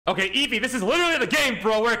Okay, Evie, this is literally the game,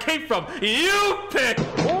 bro, where it came from. You pick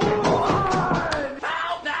one!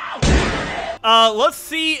 Let's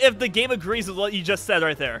see if the game agrees with what you just said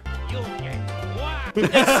right there. It seems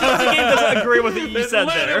the game doesn't agree with what you said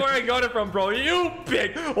there. Literally where I got it from, bro. You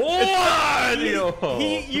pick one!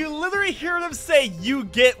 You literally hear him say, you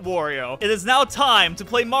get Wario. It is now time to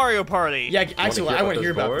play Mario Party. Yeah, actually, I want to hear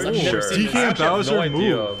about this. I've never seen DK and Bowser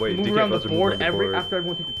move. Wait, move DK around the Bowser board move after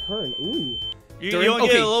everyone takes a turn. Ooh. You only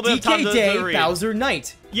get a little bit of time DK Day, to read. Bowser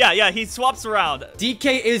Night. Yeah, he swaps around.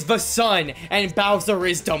 DK is the sun, and Bowser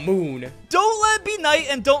is the moon. Don't let it be night,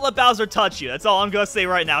 and don't let Bowser touch you. That's all I'm gonna say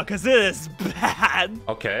right now, because it is bad.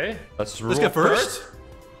 Okay, let's get first.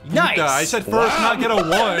 Nice. I said first, not get a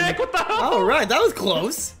 1. Nick, what the hell? All right, that was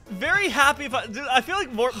close. Very happy if I feel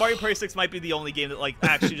like Mario Party 6 might be the only game that like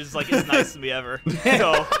actually just like is nice to me ever.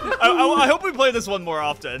 So I hope we play this one more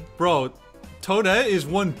often. Bro, Toadette is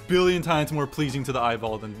 1 billion times more pleasing to the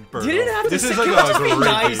eyeball than Birdo. You didn't have to this say, is like can we just be great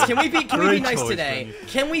nice? game. Can we be Great nice choice, today? man.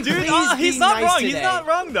 Can we Dude, please he's be not nice wrong. today? He's not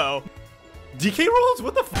wrong though. DK rolls?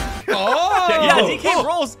 What the f? Oh! Yeah, DK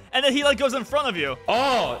rolls, and then he like goes in front of you.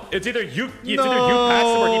 Oh, it's either you pass him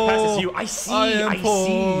or he passes you. I see. I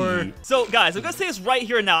see. So, guys, I'm gonna say this right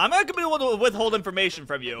here and now. I'm not gonna be able to withhold information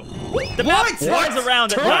from you. The What? map turns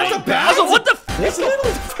around at night. Also, what the? It's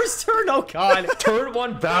literally the first turn. Oh God. Turn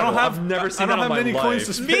one battle. I've never seen that in my many life. coins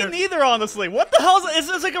to spare. Me neither, honestly. What the hell is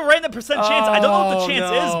this? Like a random % chance. I don't know what the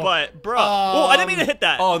chance is, but bro. Oh, I didn't mean to hit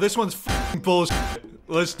that. Oh, this one's bullshit.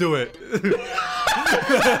 Let's do it.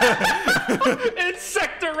 It's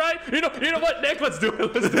sector, right? You know what, Nick? Let's do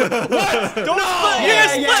it. Let's do it. What? Don't split. You're gonna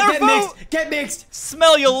split our get vote. mixed. Get mixed.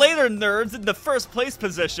 Smell you later, nerds, in the first place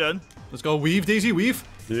position. Let's go. Weave, Daisy, weave.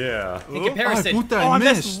 Yeah. In comparison. I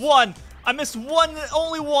missed one. I missed one.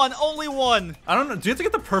 Only one. I don't know. Do you have to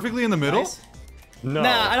get the perfectly in the middle? Nice. No.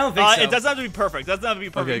 Nah, I don't think so. It doesn't have to be perfect. It doesn't have to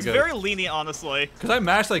be perfect. Okay, It's good. very lenient, honestly. Because I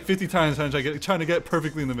mashed like 50 times trying to get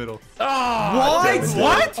perfectly in the middle.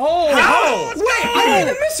 What? Oh. How? Wait, I didn't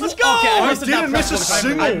even miss one. Let's go. Okay, I I must have not didn't miss pressed a one.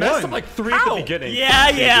 single I messed one. up like 3 at the beginning.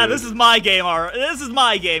 Yeah. This is my game, This is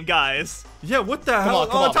my game, guys. Yeah, what the hell?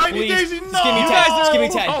 Come on, Tiny please. Daisy, no! Just give me 10. guys Just give me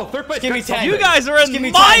 10. Oh, third place. Just give me 10. You guys are Just give in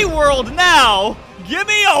me my 10. world now. Give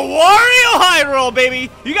me a Wario high roll,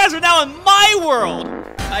 baby. You guys are now in my world.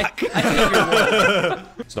 I hate your world.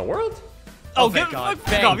 Snow World? Oh, thank God.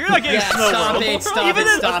 fuck off. You're not getting Snow Stop World. it, stop even it,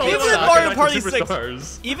 in, stop even it, in Mario Party Superstars.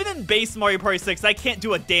 6, even in base Mario Party 6, I can't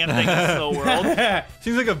do a damn thing in Snow World.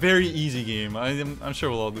 Seems like a very easy game. I'm sure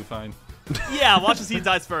we'll all do fine. Yeah, watch as he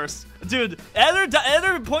dies first. Dude,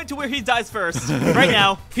 Eder, point to where he dies first. Right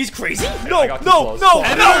now. He's crazy? No. Yeah,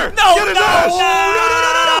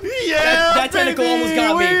 That tentacle almost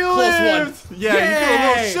got me. Close one. Yeah, you feel a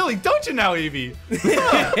little Yay. silly, don't you now, Evie?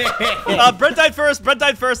 Brent died first.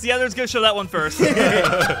 The Eder's gonna show that one first.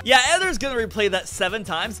 Yeah, Eder's gonna replay that 7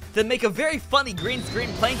 times, then make a very funny green screen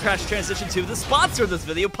plane crash transition to the sponsor of this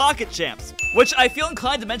video, Pocket Champs, which I feel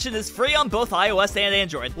inclined to mention is free on both iOS and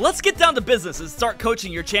Android. Let's get down to business and start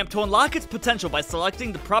coaching your champ to unlock its potential by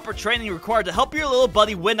selecting the proper training required to help your little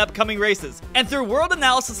buddy win upcoming races. And through world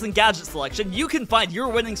analysis and gadget selection, you can find your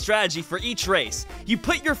winning strategy for each race. You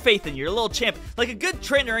put your faith in your little champ like a good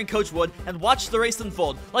trainer and coach would and watch the race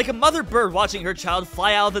unfold, like a mother bird watching her child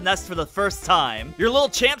fly out of the nest for the first time. Your little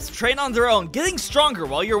champs train on their own, getting stronger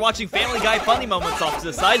while you're watching Family Guy funny moments off to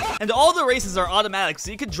the side, and all the races are automatic,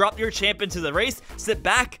 so you can drop your champ into the race, sit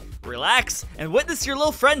back, relax, and witness your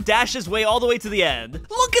little friend dash his way all the way to the end.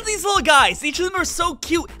 Look at these little guys! Each of them are so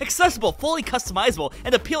cute, accessible, fully customizable,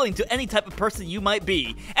 and appealing to any type of person you might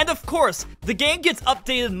be. And of course, the game gets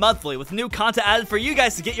updated monthly with new content added for you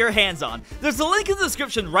guys to get your hands on. There's a link in the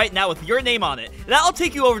description right now with your name on it. That'll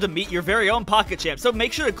take you over to meet your very own Pocket Champ, so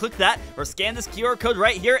make sure to click that or scan this QR code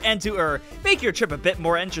right here and to make your trip a bit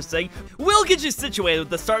more interesting. We'll get you situated with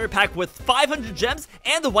the starter pack with 500 gems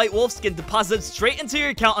and the White Wolf skin deposited straight into your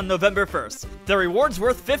account on November 1st. The reward's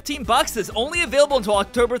worth $15 is only available until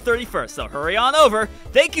October 31st, so hurry on over.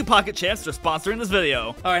 Thank you, Pocket Champs, for sponsoring this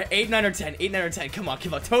video. Alright, 8, 9, or 10. 8, 9, or 10. Come on.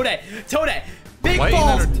 Toadette. Big Why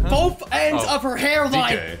balls, 8, 9, or 10? both ends of her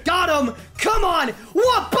hairline. DK. Got him. Come on.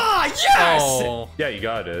 Whoop-ah, yes! Oh. Yeah, you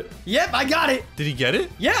got it. Yep, I got it. Did he get it?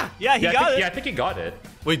 Yeah. Yeah, he got it. Yeah, I think he got it.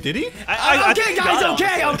 Wait, did he? I Okay, think he guys, got it,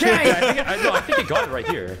 okay. I think he got it right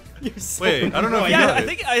here. Wait, I don't know if he Yeah, got I it.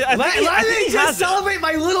 think Let me he just has it. celebrate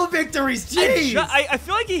my little victories. Jeez. I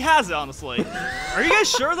feel like he has it, honestly. Are you guys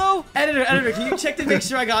sure, though? Editor, can you check to make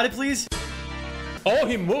sure I got it, please? Oh,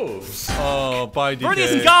 he moves. Oh, bye, DK.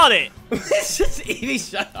 Birdie's got it. It's just Evie,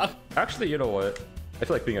 shut up. Actually, you know what? I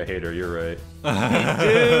feel like being a hater. You're right.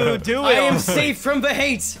 Dude, do it. I am safe from the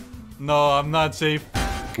hate. No, I'm not safe.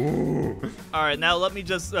 Ooh. All right, now let me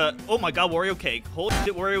just. Oh my God, Wario cake! Holy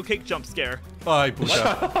shit, Wario cake jump scare. I pushed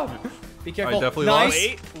that. Be careful. I definitely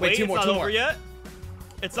nice. Wait, two more, it's two not more. over yet.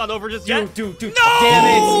 It's not over just yet. Dude. No! Damn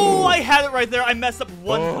it. I had it right there. I messed up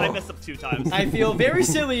one. I messed up 2 times. I feel very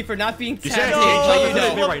silly for not being should tapped. actually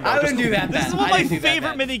But me right now. I wouldn't do that. This is bad. one of I my didn't do that favorite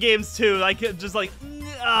bad. mini games too. I could just like.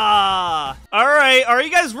 All right, are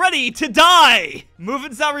you guys ready to die?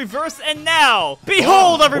 Moving sound reverse, and now,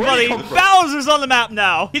 behold, everybody, Bowser's on the map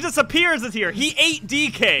now. He just appears as here. He ate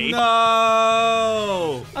DK.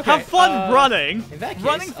 No. Okay, Have fun running. in that case,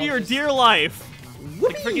 running for I'll your just- dear life.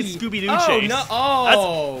 Like freaking Scooby-Doo chase. No.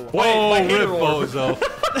 Oh. Wait, Rip Bozo.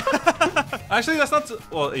 Actually, that's not.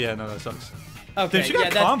 Well, yeah, no, that sucks. Okay. Dude, she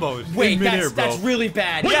got that's- combos Wait, in midair, bro. that's really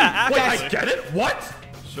bad. Yeah, Wait, actually. I get it? What?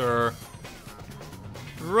 Sure.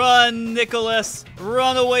 Run, Nicholas.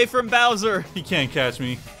 Run away from Bowser. He can't catch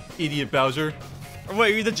me, idiot Bowser. Or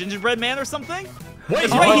wait, are you the gingerbread man or something? Wait,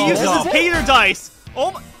 That's right, he uses no. his hater dice.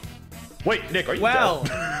 Oh my. Wait, Nick, are you Well.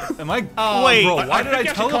 dead? Am I? Wait. Bro, why did I think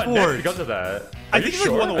actually caught Nick teleport? because of that? I Are think you he's like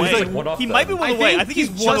sure? one away. He's like one off He them. might be one I away. think I think he he's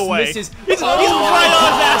one just away. misses- He's Oh. right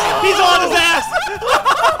on his ass. He's on his ass.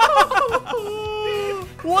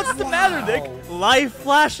 What's the matter, Nick? Life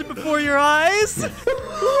flashing before your eyes? So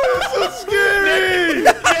scary.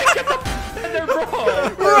 They're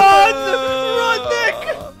wrong. Run,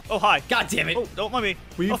 Nick! Oh, hi. God damn it. Oh, don't mind me.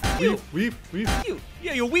 Weave. You.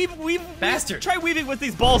 Yeah, you weave. Bastard. Try weaving with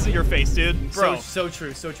these balls in your face, dude. Bro. So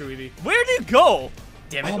true, Evie. Where do you go?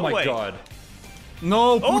 Damn it. Oh No my way. god.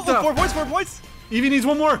 No, Oh, puta. 4 points, 4 points. Evie needs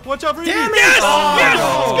one more. Watch out for Evie. Damn it! Yes! Oh, Yes!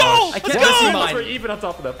 gosh. Let's go! I Let's can't see go! mine. We're even on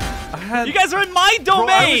top of them. I had. You guys are in my Bro, I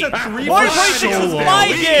domain! was at 3 Mario for Party 6 so is long. my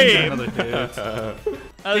Wait, game! another hit. The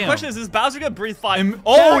Damn. question is Bowser gonna breathe 5? I'm-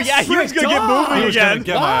 Oh, Yes, yeah, he was gonna get frick, moving He was gonna again.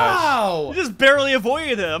 get my ass. Wow. You just barely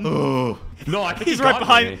avoided him. Oh. No, I think He's he right got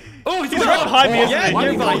behind me. me. Oh, He's right behind me, isn't Yeah, he? Why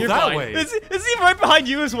you're do you fine, go you're that fine. way? Is he right behind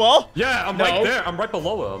you as well? Yeah, I'm right there. I'm right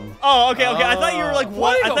below him. Oh, okay. I thought you were like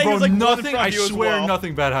one. I thought he Bro, was like one in nothing. front I of you as swear, well.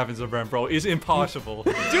 nothing bad happens to Brent, bro. It's impossible.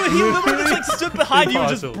 Dude, he literally just like stood behind you and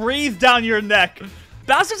just Impossible. breathed down your neck.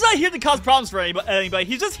 Bowser's not here to cause problems for anybody.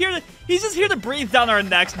 He's just here to breathe down our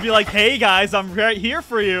necks and be like, "Hey guys, I'm right here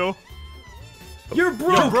for you." You're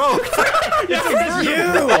broke. You're broke. I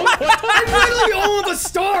literally own the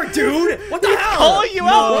star, dude. What the hell? Calling you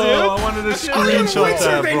out, Oh, dude. I wanted to I am screenshot richer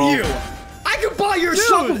that, than bro. you. I could buy your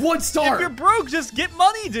shop with 1 star. If you're broke, just get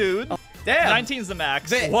money, dude. Damn. 19's the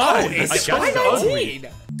max. Why? Oh, is I it? guess Why so. 19?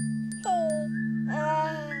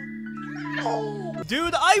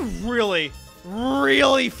 Dude, I really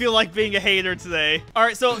feel like being a hater today. All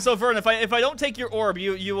right, so Vern, if I don't take your orb,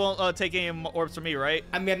 you won't take any orbs from me, right?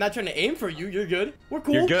 I mean, I'm not trying to aim for you. You're good. We're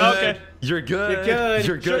cool. You're good. Okay. You're good. You're good.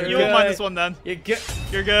 You're Sure, good. you won't mind this one then. You're good.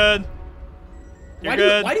 You're good. You're Why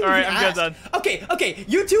good. do you All right, even I'm ask? good then. Okay,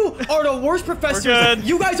 you two are the worst professors. good.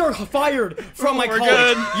 You guys are fired from my We're college.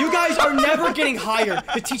 good. You guys are never getting hired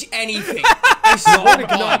to teach anything. I swear to No, I'm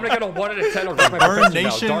God. gonna get a 1 out of 10 on my Burn professor now,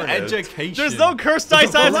 Nation darn it. education. There's no cursed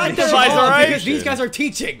dice I have Let to them improvise, off all right? because these guys are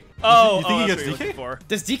teaching. Oh, You think he that's gets what you're DK? looking for.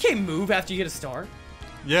 Does DK move after you get a star?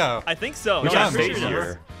 Yeah. I think so. No, yeah, I'm I'm pretty staying sure he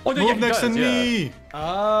does. here. Oh, no, Move yeah, he next to does, yeah. me.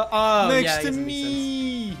 Oh, Next yeah, I to guess that makes sense.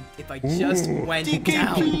 me. If I just went DK,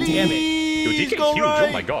 down, please. damn it. Dude, DK's Go huge. right.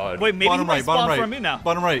 Oh my god. Wait, maybe Bottom he might right, bottom spawn right. from me now.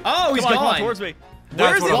 Bottom right. Oh, he's Come on, come on, gone. towards me. That's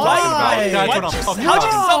Where is what he? I'm talking about. Why? That's Why'd what you- I'm talking how'd you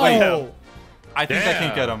about. summon Wait, him? I think I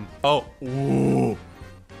can't get him. Oh. Ooh.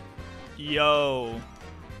 Yo.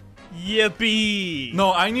 Yippee.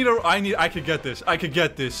 No, I could get this. I could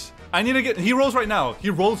get this. I need to get, he rolls right now. He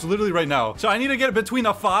rolls literally right now. So I need to get between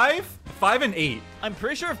a 5 and 8. I'm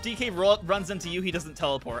pretty sure if DK runs into you, he doesn't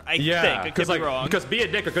teleport. I Yeah, think. I could be wrong. because me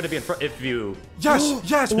and Nick are gonna be in front if you. Yes,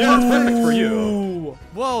 yes, Yeah, that's perfect for you.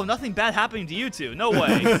 Whoa, nothing bad happening to you two. No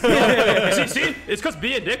way. see, it's because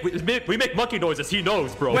me and Nick we make monkey noises. He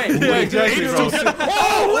knows, bro. Wait, Yeah, exactly, bro.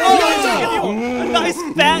 A nice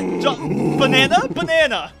fat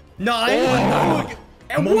banana. Nine.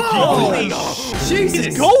 And Holy whoa! Jesus!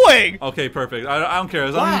 He's going. Okay, perfect. I don't care.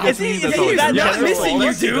 As long as Wow. he gets Is he- me, is that's he all we that do. not generous? missing you,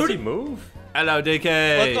 Does he dude. move? Hello,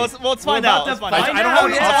 DK. Let's find We're out. about Let's to find out. find I don't out, have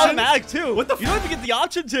it's yeah. automatic too. What the You don't even get the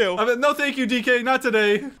option to. I mean, no, thank you, DK. Not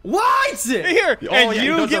today. What? Here, Oh, and yeah, he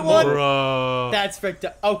you does get have one. more. Bro. That's fricked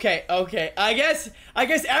up. Okay. I guess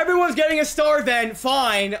everyone's getting a star then.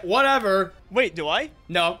 Fine. Whatever. Wait, do I?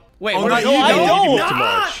 No. Wait. Oh, what not are you, I though. don't. Too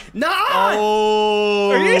much. Nah.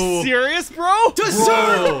 Oh. Are you serious, bro?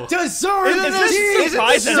 Deserve. Deserve. Isn't this, Deserve. isn't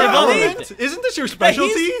surprise this your everybody? element? Isn't this your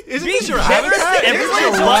specialty? He's Isn't being this your generous to habitat? everyone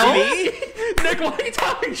Isn't this your but realm? me? Nick, why are you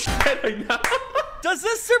talking shit right now? Does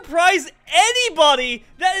this surprise anybody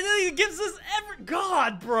that it gives us ever?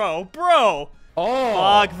 God, bro.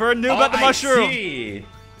 Oh. Fuck, Vern knew about the mushroom. I see.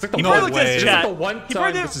 It's like the He one, probably looked at his it's chat. like the one He time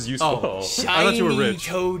probably this is useful. Oh. I Shiny thought you were rich.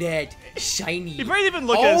 Toadette. Shiny. He probably didn't even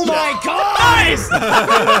look at his Oh my chat. god! Nice!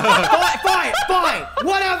 Fine.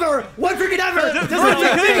 Whatever. What freaking ever. Doesn't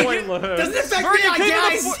affect me. Doesn't affect Vern, me, I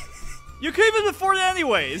guess. You could even afford it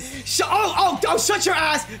anyways. Shut your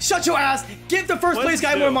ass. Shut your ass. Give the first What place did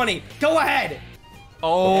guy you more do? money. Go ahead.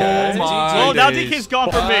 Oh Okay. my Oh, now days. DK's gone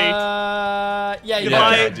for me. Yeah, you Goodbye.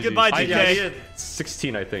 got it. Goodbye, I DK. did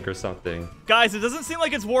 16, I think, or something. Guys, it doesn't seem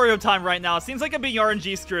like it's Wario time right now. It seems like I'm being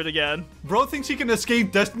RNG screwed again. Bro thinks he can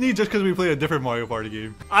escape Destiny just because we played a different Mario Party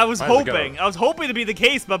game. I was How's it go? hoping. I was hoping to be the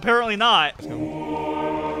case, but apparently not.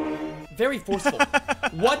 Very forceful.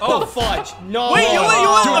 What the fudge? No. Wait, you let him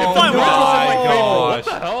Oh fine. my What gosh.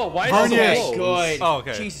 the hell? Why is Vernier. it Okay, so good. Oh,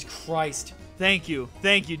 okay. Jesus Christ. Thank you,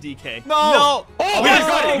 DK. No. No. Oh, Yes.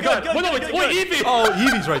 we got it. Good, We got it. good, Wait, no, good, wait, good, wait, good. Evie. Oh,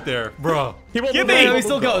 Eevee's right there, bro. He won't Give move me. on. He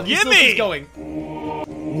still goes. He Give still me. keeps going.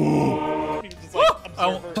 Just like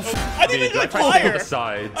observer. I didn't even I tried to look fire. at the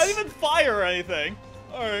sides. I didn't even fire or anything.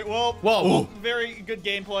 All right, well, Whoa. very good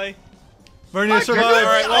gameplay. Vernier All survived.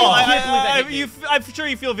 right, well, I can't believe that hit me. I'm sure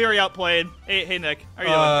you feel very outplayed. Hey, Nick, how are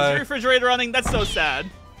you doing? Is your refrigerator running? That's so sad.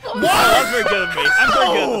 What? That was very good of me. I'm very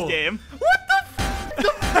good at this game.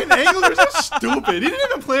 Fucking anglers are stupid. He didn't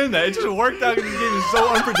even plan that. It just worked out because this game is so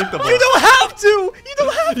unpredictable. You don't have to. You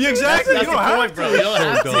don't have to. Yeah, exactly. That's you don't the have point, to. bro. You don't so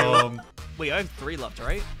have to. dumb. Wait, I have 3 left,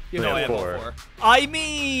 right? You No, have I have 4. 4. I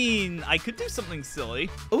mean, I could do something silly.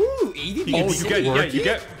 Ooh, Evie. Oh, Evie. you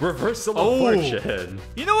get reversal Oh. of fortune.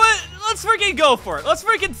 You know what? Let's freaking go for it. Let's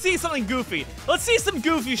freaking see something goofy. Let's see some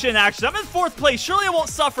goofy shit in action. I'm in 4th place. Surely I won't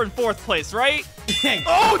suffer in 4th place, right?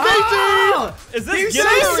 Oh, Is you this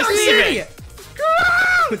giving or receiving?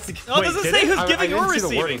 No, it doesn't did say it? who's I giving or didn't see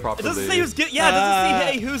the wording receiving. It doesn't properly. say who's giving. Yeah, it doesn't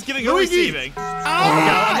say hey, who's giving or Luigi. receiving.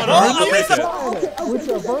 Ah! Well, at least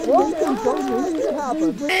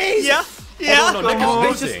yeah, yeah, Oh, no, Nick Oh,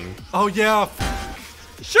 is losing. Oh, yeah.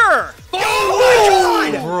 sure.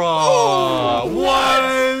 Bro.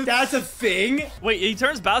 What? That's a thing. Wait, he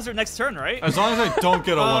turns Bowser next turn, right? As long as I don't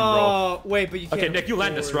get a 1, bro. Wait, but you can't. Okay, Nick, you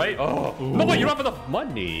land this, right? Oh. No, wait, you don't have enough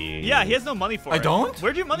money. Yeah, he has no money for it. I don't?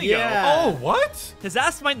 Where'd your money Yeah. Oh, what? go? His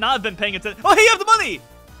ass might not have been paying attention. Oh, hey, you have the money.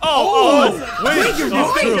 Oh, Wait, you're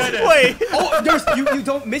right. wait. Oh, you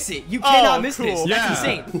don't miss it. You cannot Oh, miss cool. this. Yeah. That's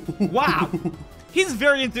insane. Wow. He's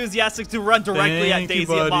very enthusiastic to run directly at Thank you,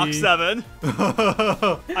 Daisy at Mach buddy. 7.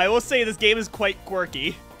 I will say this game is quite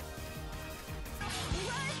quirky.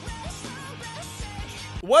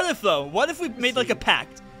 What if though? What if we made like a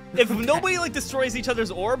pact? If nobody like destroys each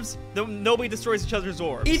other's orbs, then nobody destroys each other's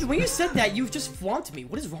orbs. Even when you said that, you just flaunted me.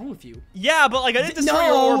 What is wrong with you? Yeah, but like I didn't destroy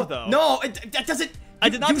your orb though. No, that doesn't. I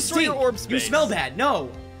did not you destroy your stink. orb You space. smell bad.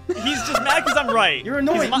 No. He's just mad because I'm right. You're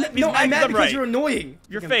annoying. He's No, mad I'm mad I'm because right. you're annoying.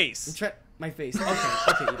 Your Okay, face. my face.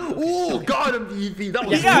 Okay. Oh, got him, Evie. That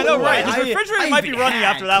was Yeah, I know, cool. right. His refrigerator might be even running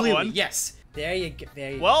had, after that clearly, one. Yes. There you go.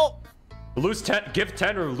 There you go. Well, Lose 10, give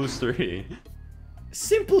 10 or lose 3.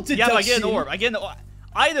 Simple deduction. yeah, but I get an orb. I get an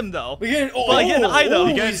item though. We get an But I get an item.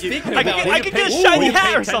 You he's guys, thinking I about can- it. I can get a shiny you hat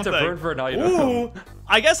pay or 10 to something. burn for an item. Ooh.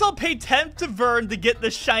 I guess I'll pay 10 to Vern to get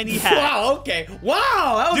the shiny hat. Wow. Okay.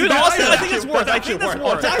 Wow. That was Dude, a good honestly, item. I think it's worth. I think that's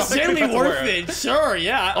worth. That's generally That's worth worth. it. Sure.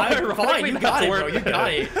 Yeah. I'm Ironically, fine. You that's got it, bro. worth You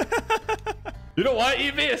got it. it. You know what,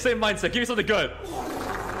 Evie? Same mindset. Give me something good.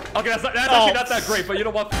 Okay, that's actually not that great, but you know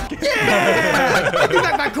what? Yeah. Give me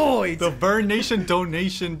back my coins. The Burn Nation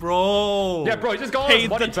donation, bro. Yeah, bro, you just got all Paid this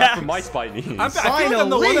money the back from tax. my spy needs. I feel like I'm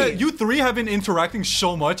the one Finally. that you 3 have been interacting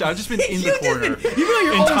so much. I've just been in the You've corner. been on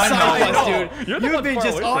your In own timeout. side I know. quest, dude. You're the You've one been far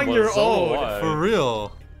just away from on us, your so own. why? For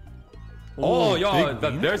real. Oh, big yo,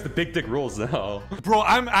 win. there's the big dick rules now. Bro,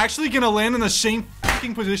 I'm actually gonna land in the same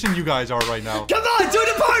fucking position you guys are right now. Come on, to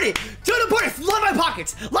the party! To the party! Line my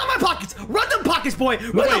pockets! Line my pockets! Run them pockets, boy!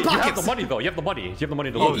 Run Wait, them you pockets! have the money though. You have the money. You have the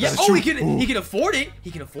money to Oh, lose. Yeah, That's oh, true. he can afford it. He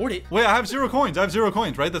can afford it. Wait, I have 0 coins. I have 0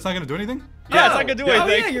 coins, right? That's not gonna do anything? Yeah, it's not gonna do Oh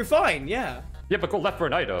anything. yeah, you're fine. Yeah. Yeah, but go left for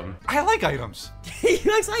an item. I like items. He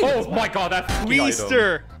likes items. Oh my god, that fucking item.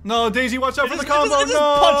 Weester. No, Daisy, watch out for the It combo. just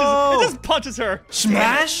No. punches. It just punches her.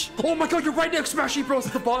 Smash? Oh my god, you're right next Smashy Bros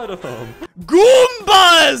at the bottom.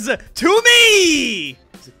 Goombas to me.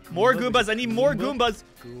 More Goombas. I need more Goombas.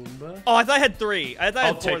 Goomba. Oh, I thought I had 3. I thought I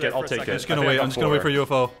had 4 take there it, for I'll a take second. it. I'm just gonna I think wait. I I'm got just gonna wait 4.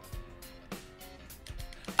 for UFO.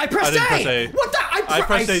 I pressed I didn't A. press A. What the? I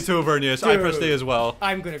pressed A too, Vernius. I pressed A as well.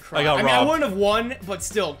 I'm gonna cry. I got mean, robbed. I wouldn't have won, but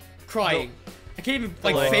still crying. I can't even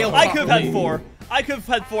like fail. I could have properly. had 4. I could have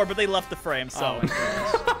had 4, but they left the frame, so. Oh my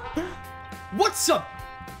goodness. What's up?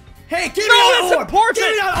 Hey, give me No, that that's orb! important! Give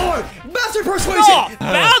me that orb! Master persuasion! Oh,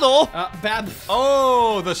 battle! Bad.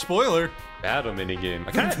 Oh, the spoiler. Battle minigame.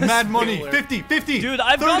 Mad money. Spoiler. 50, 50. Dude,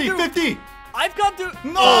 I've gone 30, through- 50. I've got to.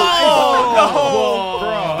 No! Oh,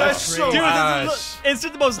 Bro, That's so Dude, ass. it's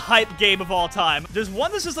just the most hype game of all time. There's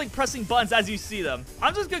one that's just like pressing buttons as you see them.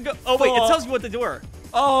 I'm just gonna go. Oh wait, it tells you what they were.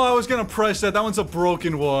 Oh, I was gonna press that. That one's a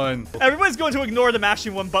broken one. Everybody's going to ignore the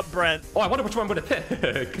mashing one, but Brent. Oh, I wonder which one I'm gonna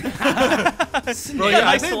pick. Bro, Yeah, yeah,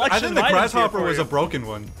 nice I selection think of the items here grasshopper for was you. a broken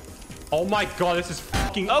one. Oh my god, this is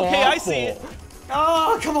fucking awful. Okay, I see it.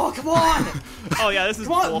 Oh, come on, come on. Oh yeah, this is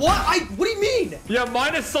Come on, bull. what do you mean? Yeah,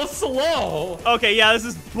 mine is so slow. Okay, yeah, this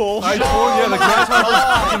is bull. I told you, the grasshopper's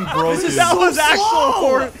fucking broken. That was actual slow.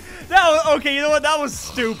 horror. That was okay. You know what? That was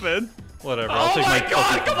stupid. Whatever, I'll Oh take my my.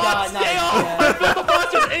 god, come on, God, stay nice, off. yeah. I built the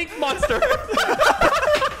monster's ink monster.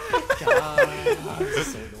 This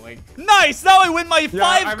is so annoying. Nice. Now I win my I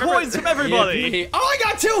 5 remember- coins from everybody. Oh, I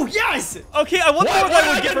got 2. Yes. Okay, I wonder what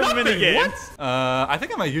I would get from a nothing. minigame. What? I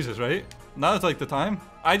think I might use this, right? Now it's like the time.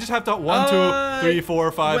 I just have to 1, 2, 3,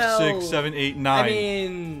 4, 5, well, 6, 7, 8, 9. I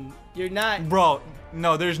mean, you're not. Bro,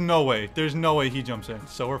 no, there's no way. There's no way he jumps in,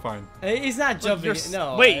 so we're fine. He's not jumping. you're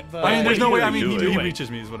No. wait, but, I mean, there's no way. I are you mean, he doing? reaches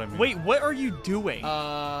me, is what I mean. Wait, what are you doing?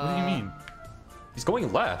 What do you mean? He's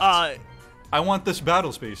going left. I want this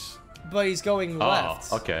battle space. But he's going left.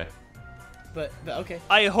 Oh, okay. But okay.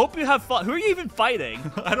 I hope you have fun. Who are you even fighting?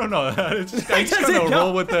 I don't know. It's just, I just doesn't kind of know.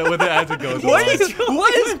 roll with it as it goes. What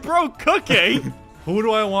along. is bro cooking? Who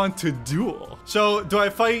do I want to duel? So, do I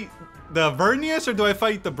fight the Vernius or do I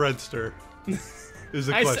fight the Breadster? Is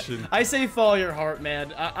the question. I say follow your heart,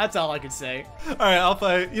 man. That's all I can say. All right, I'll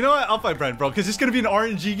fight. You know what? I'll fight Brent, bro, because it's gonna be an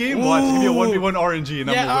RNG game. Watch, it's gonna be a 1v1 RNG, and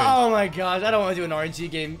I'm Yeah. gonna win. Oh my gosh, I don't want to do an RNG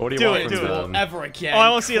game. What do you Do want it, from do it. them? Ever again. Oh, I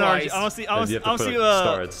want to see an Christ. RNG. I want to see. I You want have to to see put a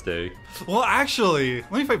star at stake. Well, actually,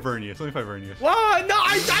 let me fight Vernius. Let me fight Vernius. Whoa, no,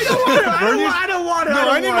 I don't want to. I don't want to. No,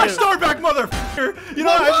 I need my star back, motherfucker. You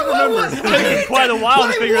know, I just remembered. Taking quite a while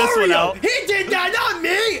to figure this one out. He did that, not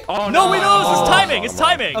me. Oh, No, wait, no, this is Oh, timing. I'm It's wrong.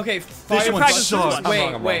 timing. Okay, This fire one practice sucks. this one. I'm wrong, Wait,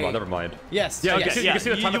 I'm wrong. wait. Oh, never mind. Yes. Yeah, yes. you can see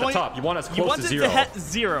the time at the top. You want as You close want to it 0. to hit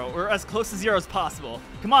 0 or as close to 0 as possible.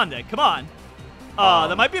 Come on, Nick. Come on.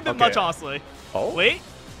 That might be a bit okay. much, honestly. Oh? Wait.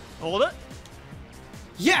 Hold it.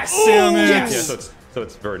 Yes. Damn it. Yes. Yeah, so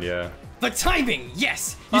it's Vern, yeah. The timing.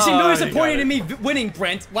 Yes. You seem no you disappointed got in me winning,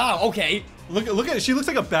 Brent. Wow. Okay. Look at it. She looks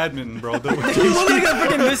like a badminton, bro. Look at a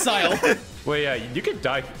freaking missile. Wait, yeah, you could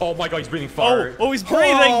die. Oh my god, he's breathing fire. Oh, he's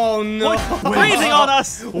breathing. Oh no. What? Breathing on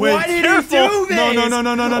us. Why did Careful. he do this? No, no, no,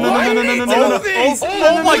 no, no, no, no, Why no, no, did no, he no, do no, no. this?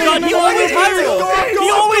 Oh my god, he always virals. He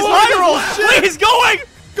always virals. Wait, he's going.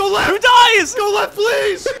 Go left. Who dies? Go left,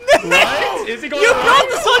 please. Right? Is he going You left? brought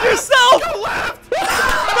this on yourself. Go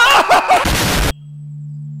left.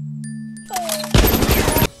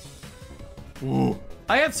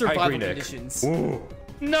 I have survival agree, Nick. conditions. Ooh.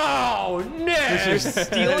 No, Nick!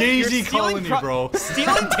 Stealing, Daisy you're stealing colony, bro.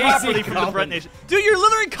 Stealing property from the Brent Nation. Dude, you're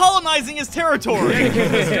literally colonizing his territory.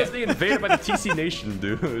 It's just being invaded by the TC Nation,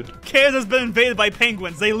 dude. Canada's been invaded by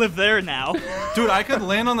penguins. They live there now. Dude, I could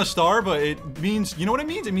land on the star, but it means, you know what it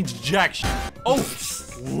means? It means jack shit. Oh.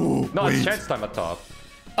 No, it's chance time at top.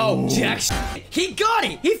 Oh, Jack. He got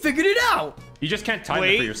it. He figured it out. You just can't time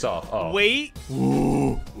it for yourself. Oh. Wait.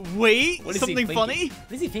 Wait. What is he Something thinking? funny?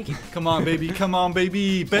 What is he thinking? Come on, baby. Come on,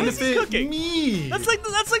 baby. is he Benefit cooking? me. That's like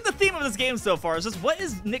the theme of this game so far. Is just what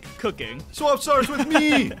is Nick cooking? Swap stars with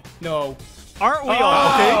me. No. Aren't we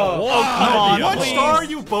all? Okay. Oh, come on, What please. star,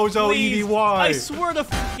 you bozo Please. EDY? I swear to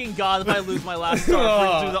fucking God, if I lose my last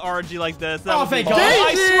star for doing the RNG like this, that Oh, would be thank bad. God.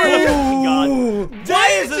 I swear to fucking God. Why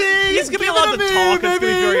is Daisy, it? He's gonna be give allowed it to to me, talk. It's gonna be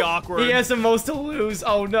baby. very awkward. He has the most to lose.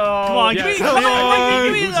 Oh no. Come on, Yeah, give me, come on.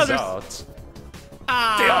 give me Loses another. out.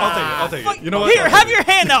 I'll take it. You know what? Here, have your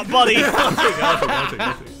hand out, buddy. I'll take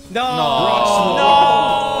it. No. No.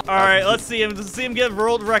 All right, let's see him. Let's see him get a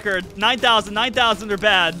world record. 9,000. 9,000 are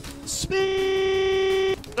bad.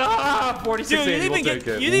 Ah, 46 Dude, you we'll didn't take even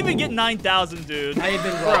get it. you didn't even get 9,000, dude. I have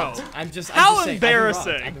been robbed. I'm just How saying, I've been robbed. I've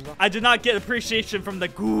embarrassing! been robbed. I did not get appreciation from the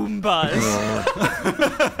Goombas.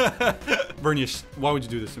 Vernius, why would you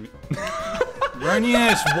do this to me?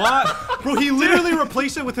 Vernius, what? Bro, he literally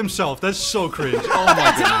replaced it with himself. That's so cringe. Oh my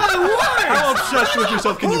That's god. how it works. How obsessed with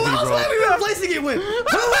yourself can you Who be, else bro? am I replacing it with?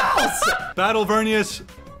 Who else? Battle Vernius.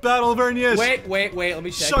 Battle Vernius. Wait. Let me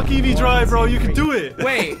check. Suck EV Drive, bro. You can do it.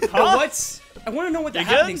 Wait. But what's? I want to know what the You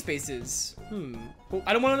good? happening space is. Well,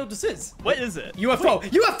 I don't want to know what this is. What is it? UFO.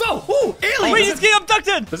 UFO. Ooh, alien. Wait, he's getting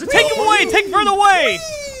abducted! Does it Take take him away! Take Vern away!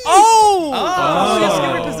 Oh! Oh. He has to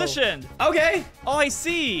get repositioned. Okay. Oh, I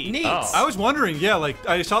see. Neat. Oh. I was wondering, yeah, like,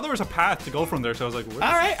 I saw there was a path to go from there, so I was like, where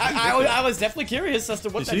All right. how do you get there? I was definitely curious as to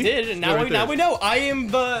what You that see? did, and Yeah, now right now there. we know. I am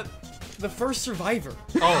the first survivor.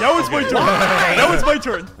 Now it's my turn. Now it's my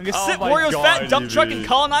turn. I'm gonna sit my Wario's God, fat dump truck Evie. and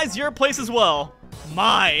colonize your place as well.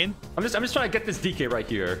 Mine. I'm just trying to get this DK right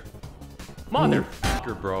here.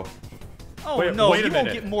 Motherfucker, bro. Oh Wait, no, wait a you won't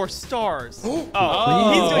minute. get more stars. Oh, he's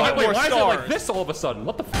Why, gonna get more why is it stars. like this all of a sudden?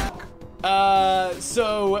 What the fuck?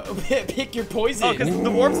 So pick your poison. Oh, because the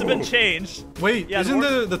warps have been changed. Wait, Yeah, isn't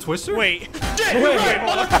the the twister? Wait.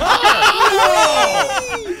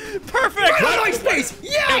 Oh! Perfect! Right on my space!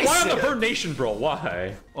 Yes! Why on the Bird Nation, bro?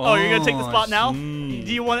 Why? Oh, you're gonna take the I spot now? Do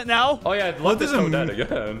see. you want it now? Oh yeah, What let this does it go dead mean?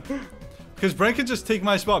 again. Because Brent can just take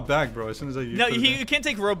my spot back, bro, as soon as I use No, it. you can't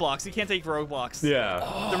take Roblox. You can't take Roblox. Yeah.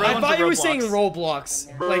 The red I ones thought are you were Roblox. saying Roblox.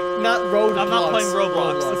 Like, not Roblox. I'm not playing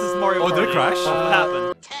Roblox. This is Mario Oh, Party. did it crash? What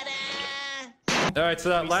happened? All right, so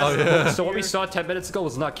that last. So what we saw 10 minutes ago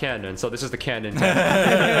was not canon. So this is the canon.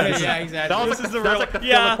 That Yeah, exactly. was This is the that real. was like the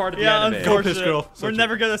yeah, filler part of the yeah, anime. Go piss unfortunate. girl. So We're true.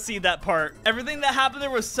 never gonna see that part. Everything that happened there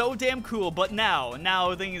was so damn cool, but now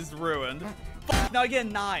everything is ruined. Fuck, now I get a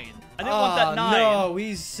 9. I didn't want that 9. No,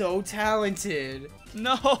 he's so talented.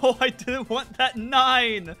 No, I didn't want that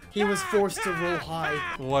 9. He was forced to roll high.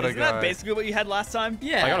 What a Isn't guy. that basically what you had last time?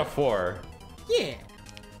 Yeah. I got a 4. Yeah.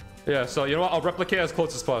 Yeah, so you know what? I'll replicate as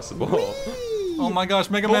close as possible. Oh my gosh,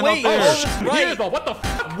 Mega But Man wait, up there. that's right. Here's the what the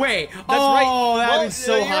f? Wait. That's oh, right. that Well, was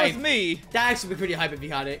so you're hype. with me. That actually would be pretty hype if you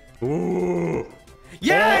had it. Ooh.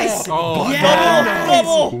 Yes! Oh, yes!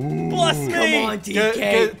 Double! Bless me! Come on, DK.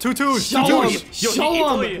 Get two twos. Show Two him. twos.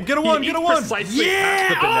 Show him. Get a one, He get a one. precisely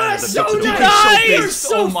Yeah! past the Oh, banana that's that so makes it nice! so You're big.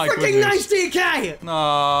 so Oh my freaking goodness. nice, DK!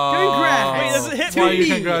 No. Congrats. Wait, does it hit Why are me?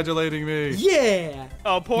 you congratulating me? Yeah!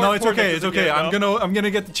 Oh, poor. No, it's poor okay. Nick It's doesn't okay. get it, I'm gonna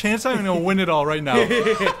get the chance. I'm gonna win it all right now.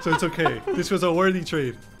 So it's okay. This was a worthy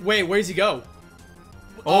trade. Wait, where's he go?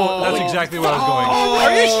 Oh, that's exactly where I was going.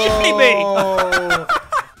 Are you shitting me? Oh.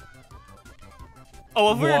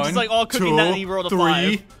 Oh, if we were just like all cooking that and he rolled a 5.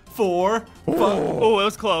 3, 4, 5. Oh, it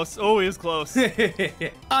was close. Oh, it was close.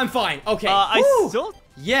 I'm fine. Okay. I Woo. still.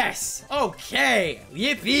 Yes. Okay.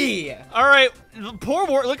 Yippee. All right, poor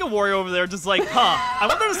look at Wario over there, just like, huh? I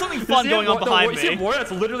wonder if there's something fun going on behind You see me. Warrior?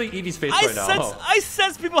 That's literally Eevee's face right now. I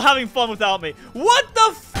sense people having fun without me. What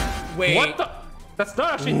the? Wait. What the? That's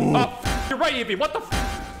not actually. Oh, you're right, Eevee. What the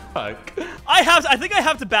fuck? I think I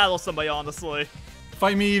have to battle somebody, honestly.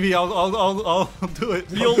 Fight me, Eevee. I'll do it.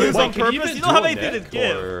 You'll lose on can you purpose. even You don't have duel anything to Nick,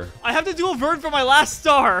 give. or- I have to duel Vern for my last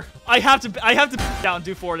star. I have to down and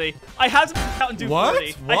do 40. I have to out and do What?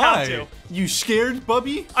 40. Why? I have to. You scared,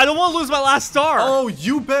 Bubby? I don't want to lose my last star. Oh,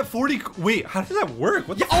 you bet 40. Wait, how does that work?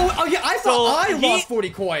 What the? Oh yeah. I So thought I he- lost 40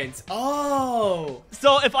 coins. Oh.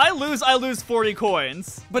 So if I lose 40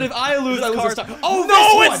 coins. But if I lose, I lose a card- star. Oh,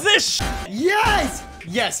 no, this it's one. this. Yes.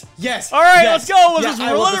 Yes. Yes. All right, yes. let's go. Let's Yeah, just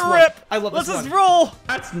I love let this it one. rip. I love Let's this just one. roll.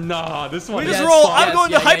 That's this one. We Yes, just roll. yes, I'm going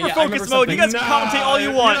to yeah, hyper I focus remember mode. You guys something. can commentate all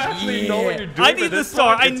you want. You actually know what you're doing I for need this the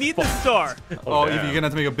star. one? I It's need the fu- star. Oh, damn. Eevee, you're gonna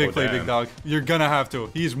have to make a big Oh, play, damn. big dog. You're gonna have to.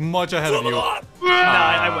 He's much ahead of you. No,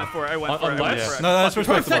 I went for it. I went for it. I went Unless- for it. No, that's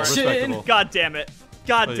respectable. Perfection. Respectable. God damn it.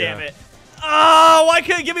 God Oh, damn yeah. it. Oh, why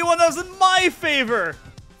couldn't you give me one of those in my favor?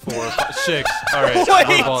 4, 5, 6. All right. Wait.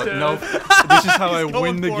 Well, nope. This is how I He's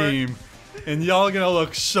going win the for it. game, and y'all gonna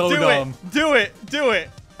look so Do dumb, it. Do it. Do it.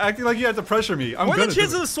 acting like you have to pressure me. I'm What are gonna the do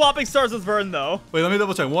chances it. of swapping stars with Vern, though? Wait, let me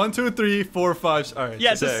double check. 1, 2, 3, 4, 5. All right.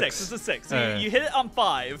 Yeah, it's a 6. 6. It's a 6. So Alright. you hit it on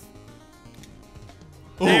 5.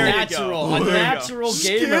 Ooh. There you go. Natural. A There you go. natural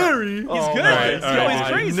gamer. Scary. He's good. Alright, He's alright.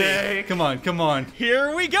 he's crazy. Nick. Come on, come on.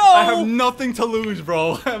 Here we go. I have nothing to lose,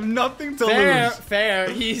 bro. I have nothing to Fair. lose. Fair.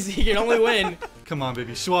 He can only win. Come on,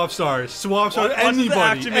 baby. Swap stars. Swap stars. Watch the Anybody.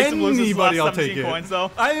 action makes him lose his Anybody, last I'll take 17 it. points,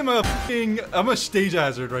 though. I'm a stage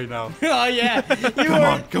hazard right now. Oh yeah. You are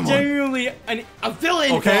on, come on. genuinely a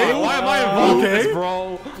villain. Okay. bro. Why am I involved in Okay. this,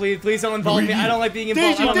 bro? Please don't involve me. I don't like being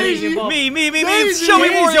involved. Daisy, I don't like Daisy. being involved. Me. Daisy, Show me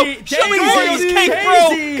Daisy, Wario. Show me Daisy, Wario's cake,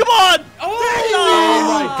 Daisy. bro. Come on.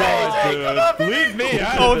 Oh, God, dude. Leave me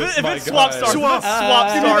out Oh, of if this, it, my if it's swap guy. stars, Swap. if it's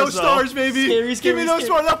swap Give me stars, those though. stars, baby. Scary, Give scary, me those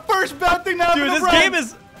scary. stars. The first bad thing to happen Dude, to this Brad. game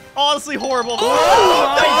is honestly horrible.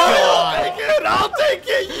 Oh my God. I'll take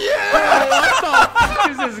it. Yeah.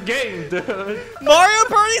 What is this game, dude? Mario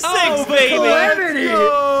Party 6, Oh, baby. calamity.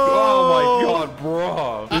 Oh my god,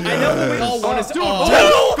 bro. I know what we all want is Dude,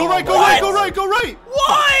 Go right. Go right. Go right. Go right.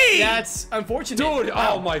 Why? That's unfortunate. Dude,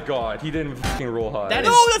 oh my god, he didn't fucking roll high. That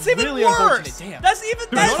No, is that's even really worse. unfortunate. Damn. That's even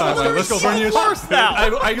that's Fine, literally let's go, so Vernius. worse now. I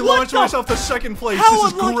What launched the- myself to second place. How This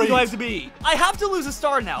is unlucky great. do I have to be? I have to lose a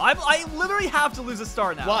star now. I literally have to lose a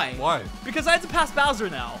star now. Why? Why? Because I had to pass Bowser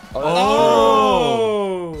now.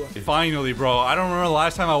 Oh. Finally, bro. I don't remember the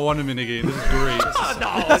last time I won a minigame. This is great.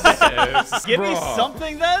 Yes, Give me bro.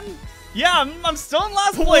 something then. Yeah, I'm still in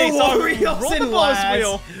last place. So Wario's roll the in bonus last.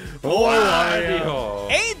 wheel.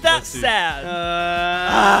 Wario. Ain't that see. sad?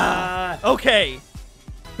 Uh, Okay.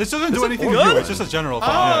 This doesn't do anything to good? you. It's just a general thing.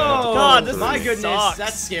 Oh, God, this my goodness, sucks.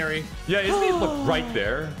 that's scary. Yeah, isn't he look right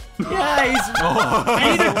there? Yeah, he's. I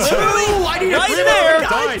need a 2. I need a Right 2. there,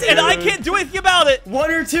 died, and I dude. can't do anything about it. 1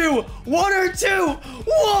 or 2. 1 or 2.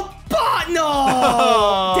 What?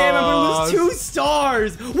 No! Damn, I'm gonna lose 2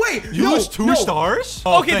 stars. Wait, You no, lose 2 no. stars?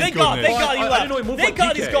 Oh, Okay, thank God, goodness. thank God he I left. didn't know he moved Thank like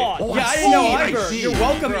God he's DK. gone. Oh, Yeah, I didn't know I either. see. You're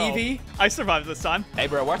welcome, Bro. Evie. I survived this time. Hey,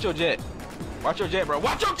 bro, watch your jet. Watch your jet, bro.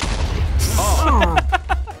 Watch your.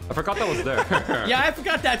 I forgot that was there. Yeah, I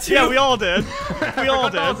forgot that too. Yeah, we all did. We all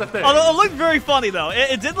forgot that was a did. thing. Although it looked very funny though.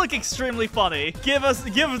 It did look extremely funny. Give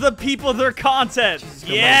the people their content.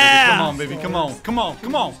 Yeah. Come on, baby. Come on. Come on.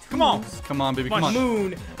 Come on. Come on. Come on, baby. Come on.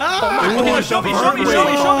 Moon. Oh, show me. No.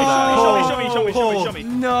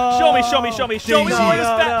 Show me his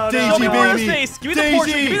back. Show me more of his face. Give me the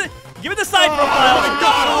portrait. Give me the side profile. Oh my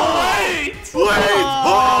God!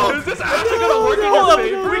 Wait! Is this actually gonna work in Hold your up.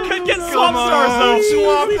 favor? We could get swap stars though.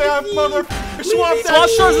 Swap that motherfucker. Swap that. Swap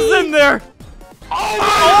stars is in there. Oh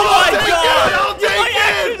my God. I'll You take might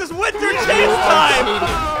actually it. just win their chase time.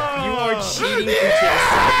 You are cheating for chess.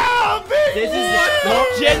 Ah, baby. This is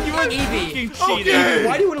Genuine Evie. fucking cheating. Okay.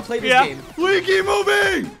 Why do you want to play this Yeah. game? We keep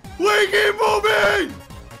moving. We keep moving.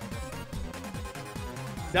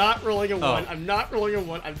 Not rolling a 1. I'm not rolling a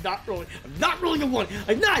 1. I'm not rolling. I'm not rolling a 1.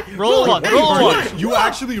 I'm not. Roll rolling one, roll a one. You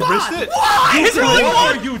actually risked it. He's rolling What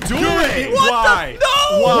one. are you doing? Why? No!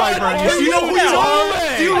 Why, I Bernie? can't Do you know win who you now. are?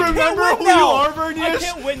 Do you I can't remember win who you now. are, Bernie? I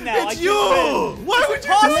can't win now. I It's can't you. win. Why would you do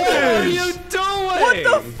Possible. What are this? you doing? What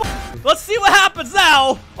the fuck? Let's see what happens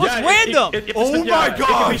now. What's Yeah, random? Oh yeah, my It can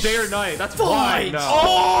gosh. be day or night. That's Fight. fine now.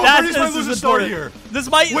 Oh, That's Bernie's might this lose is a star important. here. This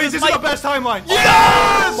might. Wait, this is might, the best timeline.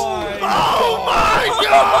 Yes! Oh my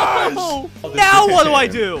gosh! Now what do I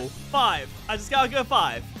do? 5. I just gotta go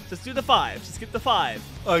 5. Just do the 5. Just get the 5.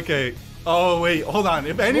 Okay. Oh wait, hold on.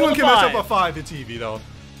 If anyone Roll can mess 5. up a 5, it's Evie though.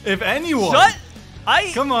 If anyone. Shut.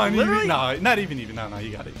 Come on, literally. Evie. No, not even Evie. No,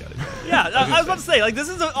 you got it. You got it. Yeah, I was about to say, like, this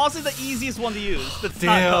is honestly the easiest one to use. That's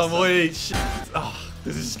not Damn, custom. wait. Shit. Oh,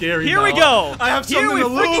 this is scary. Here we now. go. I have Here something we to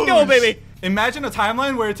lose. freaking go, baby. Imagine a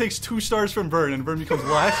timeline where it takes 2 stars from Vern and Vern becomes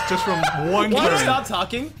last just from one Can you turn. stop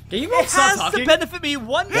talking? Can you It stop has talking? to benefit me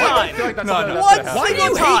one I time. feel like that's No, something no. that's What? gonna happen. Why do you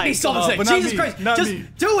Single hate me so much? but not Jesus me, Christ! not Just me.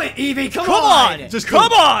 do it, Evie. Come Come on. Just Come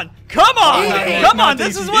go. on. Come on. Evie. Come Not on. This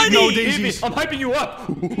Daisy. is what I No, need. Daisy. I'm hyping you up.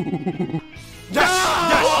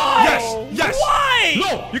 Yes. Why?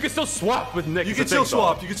 No, you can still swap with Nick. You is can the still thing, though.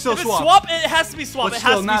 swap. You can still If it's swap. swap, it has to be swap. But It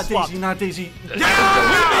has still, to not be swap. Daisy. Not Daisy. God damn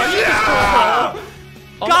it.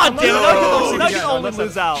 No. Now I can only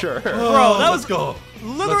lose out. Sure. Bro, that Let's was go.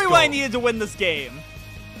 literally Let's what I go. needed to win this game.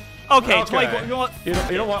 Okay, 20. You know what? You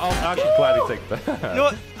know what? I'll actually gladly take that. You know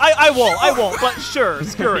what? I won't, but sure,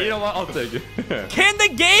 screw You it. know what? I'll take it. Can the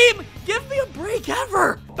game give me a break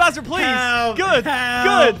ever? Bastard, please. Help, Good. help.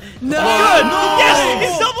 Good. No. Good. No.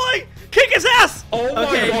 Yes, he's doubling. Kick his ass. Oh my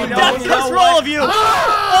Okay, God. you know- Death you cuts for what? all of you.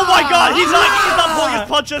 Oh my God, he's not pulling his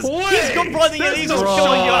punches. He's confronting it. He's just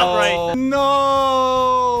killing you outright.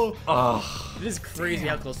 No. It is crazy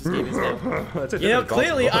how close this game is now. That's a You know, different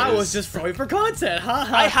clearly golf I ball. was just throwing for content. Ha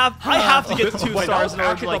ha. I have to get 2 Wait, that stars was in order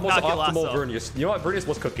to actually like the not most get last optimal though. Vernius. You know what? Vernius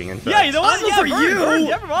was cooking, in fact. Yeah, you know what? I'm Yeah, for Vern, you. Vern,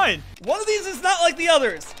 never mind. One of these is not like the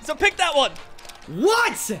others, so pick that one.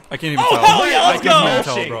 What? I can't even Oh, tell. hell yeah, let's I can't even go.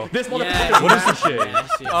 tell, bro. This motherfucker Yeah, is what is mashing.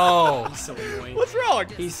 Oh. He's so annoying. What's wrong?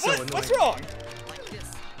 He's so What's annoying. wrong?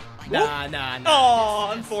 Nah.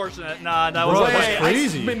 Oh, unfortunate. Nah, that was Bro, like that's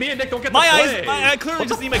crazy. Me and Nick don't get my to eyes. play. I clearly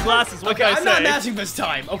just need my glasses. What Okay, can I I'm say? not matching this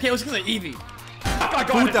time. Okay, it was because of Evie.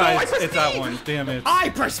 Who dies? It's that one. Damn it. I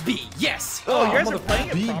press B. Yes. Oh, you guys are playing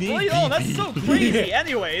it properly? Oh, that's so crazy.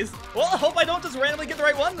 Anyways, well, I hope I don't just randomly get the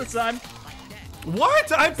right one this time. What?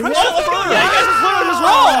 I pressed Well, let's go. Yeah, you guys are clearly just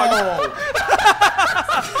wrong.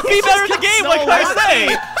 Be better in the game, what can I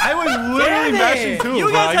say? I was literally Damn mashing it. too, You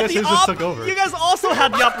bro. guys I had guess the his just took over. You guys also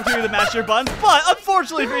had the opportunity to mash your buttons, but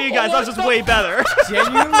unfortunately for you guys, I was just way better.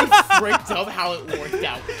 Genuinely freaked out how it worked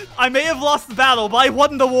out. I may have lost the battle, but I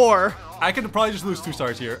won the war. I could probably just lose 2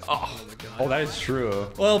 stars here. Oh. Oh, that is true.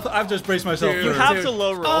 Well, I've just braced myself Dude, You for have Dude. to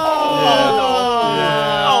low roll. Oh,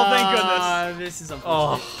 thank goodness. This is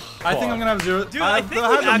unfortunate. I think I'm gonna have 0. Dude, I think I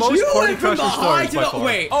we have the actually- most You party went from crusher the high stories to by the- far.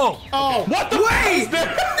 wait. Oh. Oh, What the wait!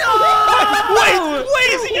 Wait,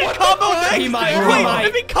 is he gonna combo Nick? He might. Wait, He might.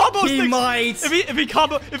 if he combos He Nick, might. if he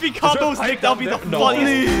combos hype Nick, that'll be the down there? No.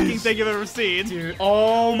 funniest Please. fucking thing I've ever seen. Dude,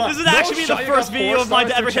 oh my. This would actually be the shot, you first got video 4 of mine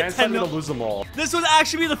to stars, ever your hit chance 10 I'm gonna million. lose them all. This would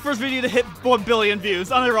actually be the first video to hit 1 billion views,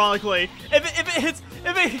 unironically. If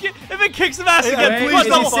it kicks some ass Hey, again, hey, please is he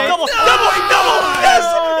double, safe? double,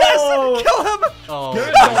 yes, kill him, Oh. This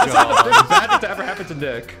is the first bad thing to ever happen to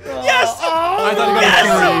Nick. yes, I thought he got a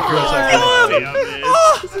 3 for a second. kill him.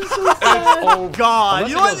 This is so sad. Oh God,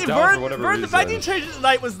 you know what? Unless it goes down for whatever Vern, the fact that you reason. changed it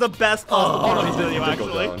tonight was the best possible Oh, part no, of this video, he did go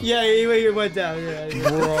actually. down. Yeah, he went down. Yeah.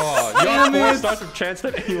 Bruh, you had 4 stars from chance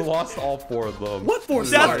that you lost all 4 of them. What 4 Death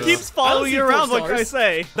stars? keeps following you around, like I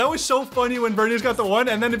say. That was so funny when Bernie's got the 1,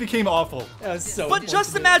 and then it became awful. That was so But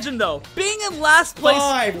just funny. imagine, though, being in last place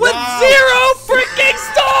 5, with wow. 0 freaking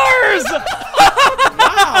stars!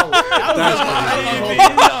 Wow.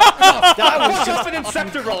 That was Just an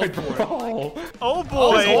Insectoroid, bro. Oh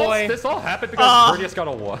boy. This all happened because Verdius got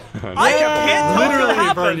a 1. I can't tell Literally, what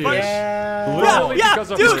happened, but Yeah. Literally yeah,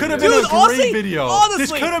 because of dude, Verdius. could have been a great honestly, video. Honestly,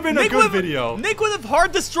 This could have been a Nick good would- video. Nick would have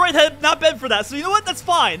hard destroyed had not been for that. So you know what? That's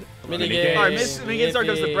fine. Minigame. All right, minigames are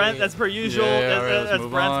goes to Brent. That's per usual. Yeah, all right, let's That's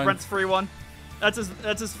move Brent's. on. Brent's free one. That's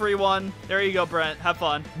his free one. There you go, Brent. Have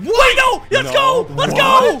fun. Wait, no! Let's go! Let's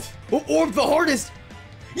go! Oh, orb the hardest.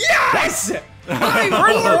 Yes! I'm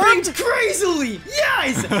Orbed? orbed crazily.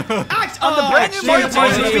 Yes! Act On the brand new Mario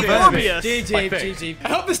Party GG. Morbius. GG. I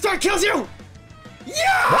hope the star kills you. Yes!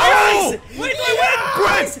 Oh! Wait,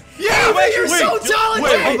 yes! Yeah, Wait, you're so talented!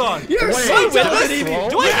 wait, hold on. You're Wait, so win this? talented!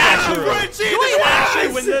 Do I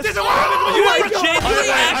actually win this? This is Do I genuinely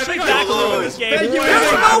actually back win this game? Thank you.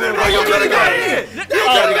 There's no way You could have gotten way. it! You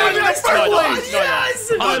could've gotten the first no, one! no. Yes!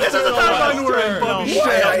 This is the timeline we're in, No. Bubby.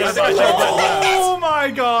 No. Oh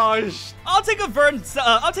my gosh. I'll take a Vern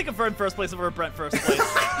first place over a Brent first place. You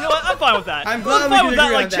know what? I'm fine with that. I'm glad we fine can with that,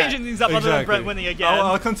 agree like on that. changing things up other than Brent winning again.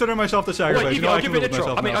 I'll consider myself the sacrifice. Wait, You know, I'll I can give you an live with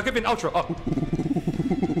intro. myself I'll now. give you an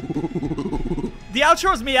outro. The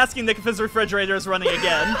outro is me asking Nick if his refrigerator is running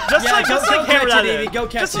again. Just Yeah, like go hammer catch that it, in. Evie, go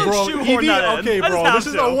catch Just it. to Bro, shoehorn Evie, that in. okay, I just bro, have this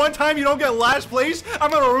is to. the one time you don't get last place.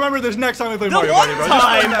 I'm gonna remember this next time we play The Mario one Party, bro.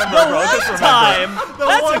 time, Just remember, the bro. Just one remember. time. The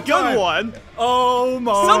That's one a good time. one. Oh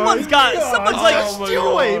my. Someone's like,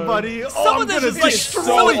 destroy, buddy. someone that's just like,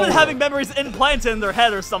 someone's been having memories implanted in their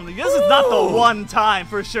head or something. This is not the one time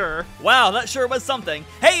for sure. Wow, that sure was something.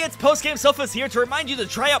 Hey, it's Postgame Sophist here to remind you to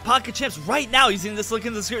try out Pocket Champs right now using this link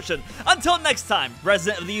in the description. Until next time,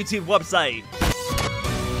 resident of the YouTube website.